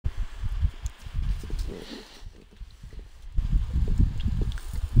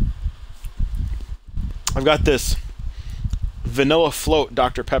I've got this vanilla float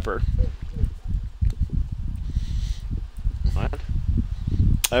Dr. Pepper. What?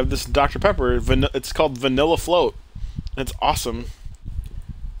 I have this Dr. Pepper. It's called Vanilla Float. It's awesome.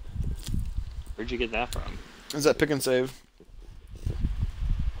 Where'd you get that from? Is that pick and save?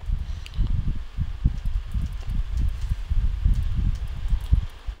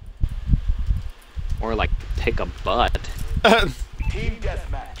 Or like pick a butt. Team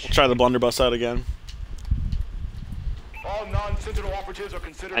Deathmatch. We'll try the blunderbuss out again. All non-sentinel operatives are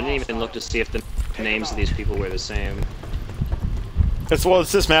considered I didn't even look to see if the names of these people were the same.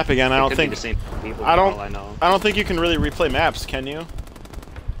 It's this map again. I don't Could think be the same people. I for don't all I know. I don't think you can really replay maps, can you?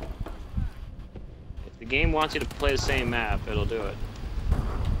 If the game wants you to play the same map, it'll do it.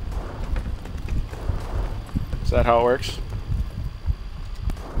 Is that how it works?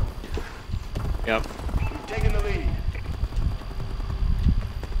 Yep. We've taken the lead.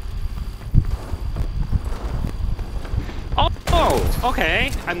 Oh, okay.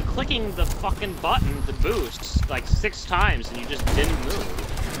 I'm clicking the fucking button, the boost, like 6 times, and you just didn't move.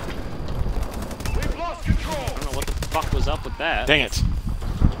 We've lost control. I don't know what the fuck was up with that. Dang it.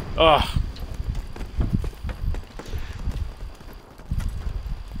 Ugh.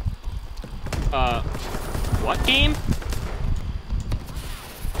 What game?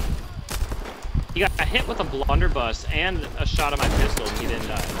 He got hit with a blunderbuss and a shot of my pistol, and he didn't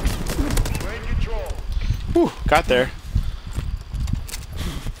die. We're in control. Whew, got there.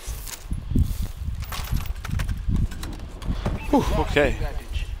 Whew, okay.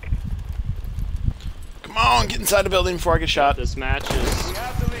 Come on, get inside the building before I get shot. This match We is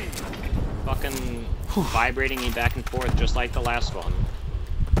have the lead. fucking vibrating me back and forth, just like the last one.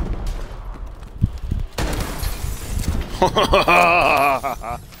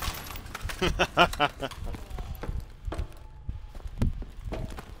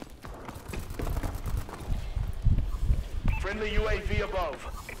 Friendly UAV above.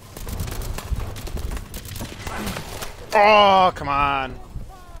 Oh, come on.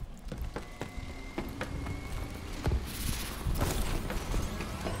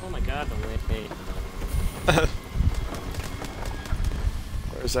 Oh my god, the way.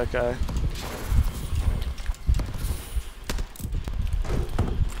 Where's that guy?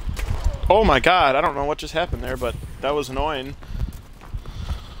 Oh my god, I don't know what just happened there, but that was annoying.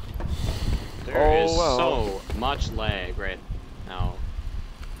 There is wow. so much lag right now.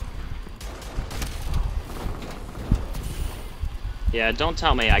 Yeah, don't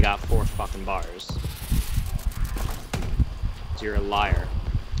tell me I got 4 fucking bars. You're a liar.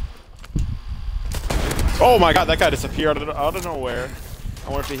 Oh my god, that guy disappeared out of nowhere. I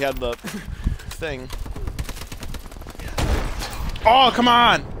wonder if he had the thing. Oh, come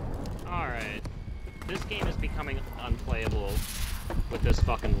on! Alright. This game is becoming unplayable with this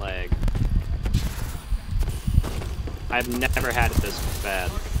fucking lag. I've never had it this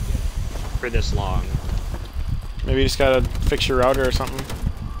bad. For this long. Maybe you just gotta fix your router or something.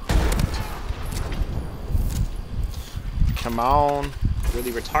 Come on.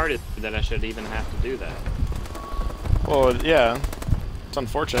 Really retarded that I should even have to do that. Well, yeah. It's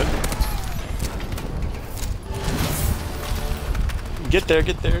unfortunate. Get there,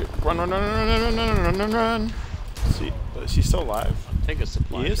 get there. Run, run, run, run, run, run, run, run, run, run. Is he still alive? Take a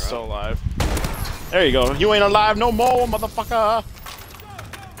supply He is drop. still alive. There you go. You ain't alive no more, motherfucker.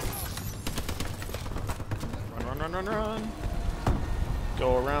 Run, run, run, run, run.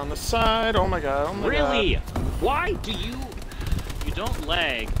 Go around the side. Oh my god. Oh my Really? god. Why do you don't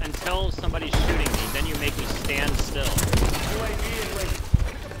lag until somebody's shooting me, then you make me stand still. UAV in range.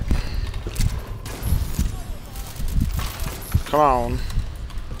 Come on.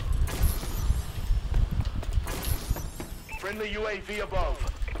 Friendly UAV above.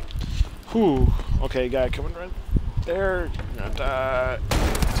 Whew. Okay, guy coming right there. You're gonna die.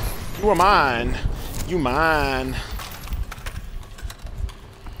 You are mine. You mine.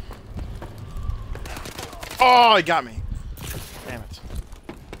 Oh, he got me. Damn it.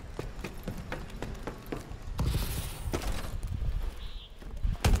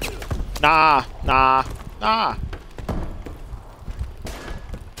 Nah, nah, nah.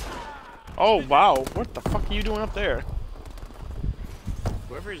 Oh, wow. What the fuck are you doing up there?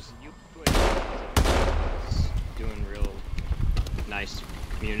 Whoever's doing real nice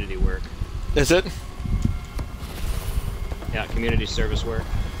community work. Is it? Yeah, community service work.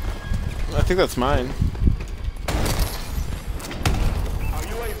 I think that's mine. Our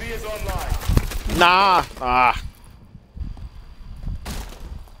UAV is online. Nah. Ah.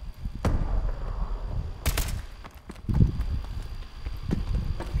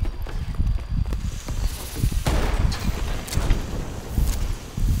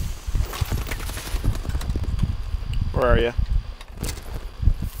 Where are you?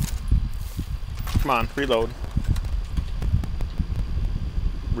 Come on, reload.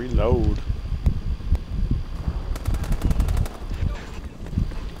 Reload.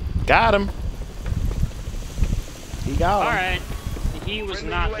 Got him. He got him. Alright. He was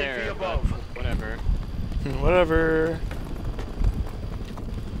not there, but whatever. Whatever.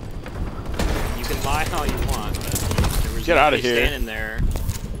 You can lie all you want, but there was Get out of nobody here. standing there.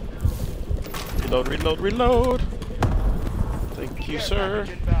 Reload, reload, reload. Thank you, sir.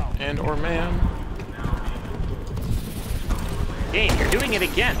 And or ma'am. Game, you're doing it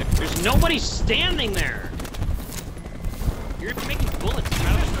again. There's nobody standing there. You're making bullets come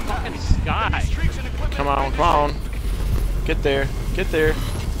out of the fucking sky. Come on, come on. Get there. Get there.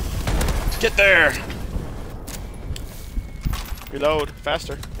 Get there! Reload.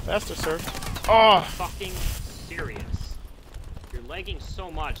 Faster. Faster, sir. Oh! Fucking serious. You're lagging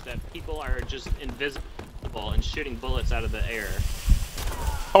so much that people are just invisible and shooting bullets out of the air.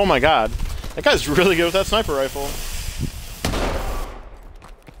 Oh my god. That guy's really good with that sniper rifle.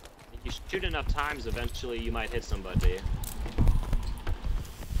 If you shoot enough times, eventually you might hit somebody.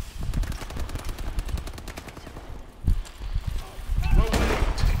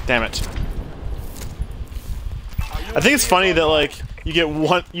 Damn it. I think it's funny that like you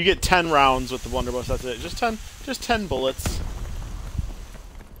get 10 rounds with the Blunderbuss, that's it. Just 10 bullets.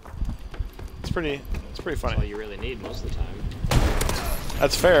 It's pretty funny. That's all you really need most of the time.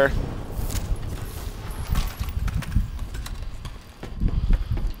 That's fair.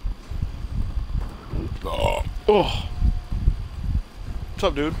 Oh. What's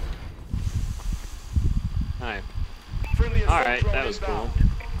up, dude? Hi. Alright, that was cool.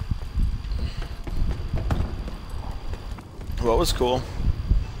 What was cool?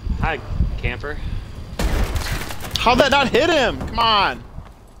 Hi, camper. How'd that not hit him? Come on.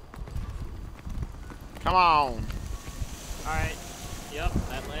 Come on. Alright. Yep,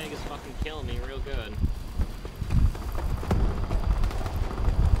 that leg is fucking killing me real good.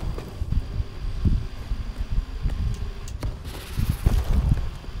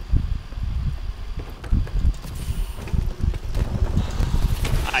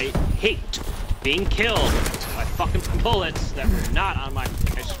 I hate being killed by fucking bullets that were not on my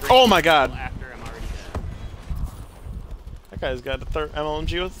screen. Oh my god. After I'm already dead. That guy's got a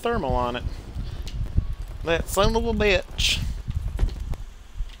MLMG with thermal on it. That son of a bitch.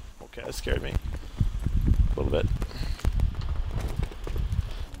 Okay, that scared me. A little bit.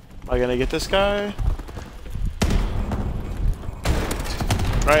 Am I gonna get this guy?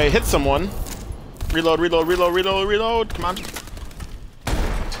 Alright, hit someone. Reload, reload, reload, reload, reload. Come on.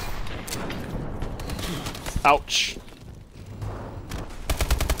 Ouch.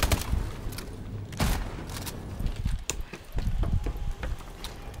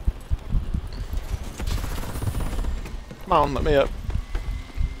 Come on, let me up.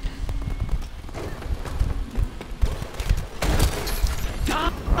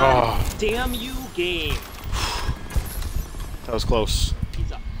 God Oh. damn you, game. That was close.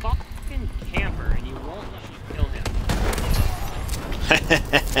 He's a fucking camper and you won't let me kill him.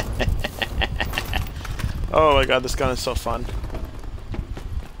 Oh my god, this gun is so fun.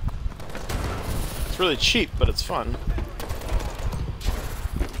 It's really cheap, but it's fun.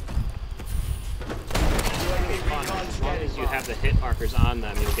 As long as you have the hit markers on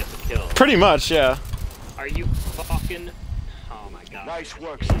them, you'll get the kill. Pretty much, yeah. Are you fucking... Oh my god. Nice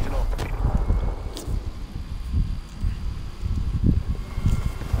work, Sentinel.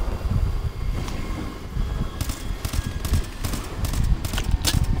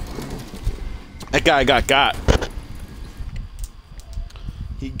 That guy got.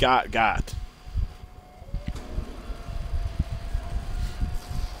 He got.